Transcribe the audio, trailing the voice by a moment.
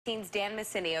Dan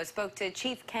Messinio spoke to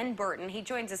Chief Ken Burton. He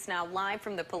joins us now live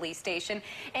from the police station.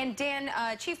 And Dan,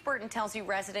 Chief Burton tells you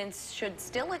residents should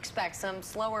still expect some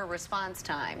slower response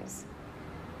times.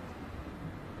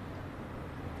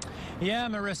 Yeah,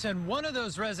 Marissa, and one of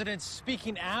those residents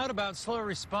speaking out about slower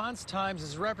response times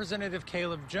is Representative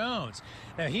Caleb Jones.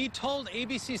 Now, he told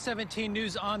ABC 17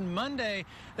 News on Monday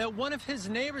that one of his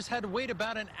neighbors had to wait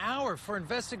about an hour for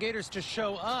investigators to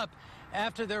show up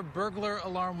after their burglar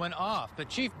alarm went off. But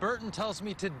Chief Burton tells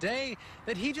me today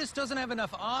that he just doesn't have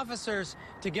enough officers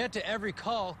to get to every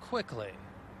call quickly.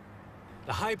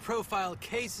 The high-profile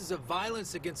cases of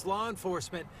violence against law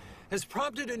enforcement has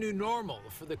prompted a new normal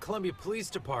for the Columbia Police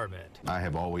Department. I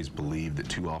have always believed that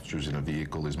 2 officers in a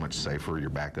vehicle is much safer. Your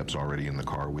backup's already in the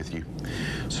car with you.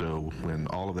 So when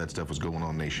all of that stuff was going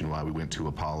on nationwide, we went to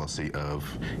a policy of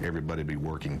everybody be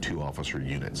working 2 officer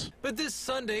units. But this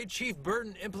Sunday, Chief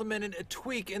Burton implemented a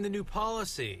tweak in the new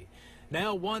policy.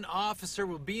 Now 1 officer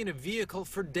will be in a vehicle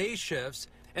for day shifts,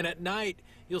 and at night,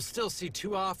 you'll still see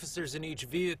 2 officers in each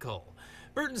vehicle.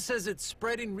 Burton says it's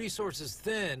spreading resources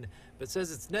thin, but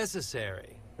says it's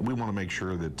necessary. We want to make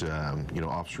sure that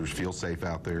officers feel safe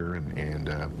out there,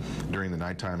 and during the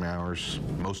nighttime hours,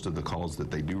 most of the calls that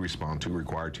they do respond to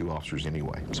require 2 officers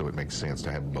anyway, so it makes sense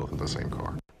to have both in the same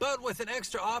car. But with an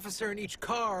extra officer in each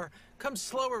car comes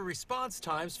slower response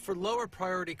times for lower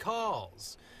priority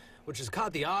calls, which has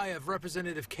caught the eye of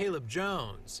Representative Caleb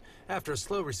Jones after a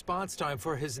slow response time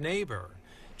for his neighbor.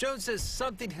 Jones says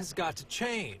something has got to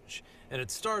change, and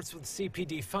it starts with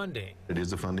CPD funding. It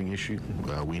is a funding issue.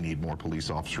 We need more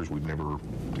police officers. We've never,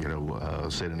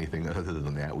 said anything other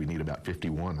than that. We need about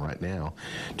 51 right now,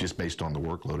 just based on the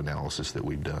workload analysis that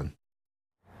we've done.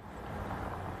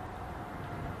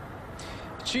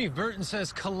 Chief Burton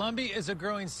says Columbia is a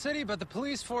growing city, but the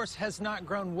police force has not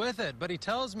grown with it. But he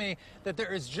tells me that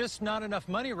there is just not enough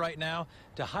money right now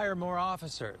to hire more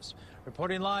officers.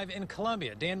 Reporting live in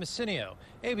Columbia, Dan Messinio,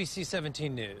 ABC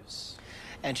 17 News.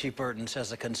 And Chief Burton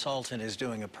says a consultant is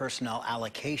doing a personnel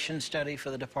allocation study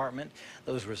for the department.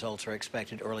 Those results are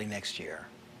expected early next year.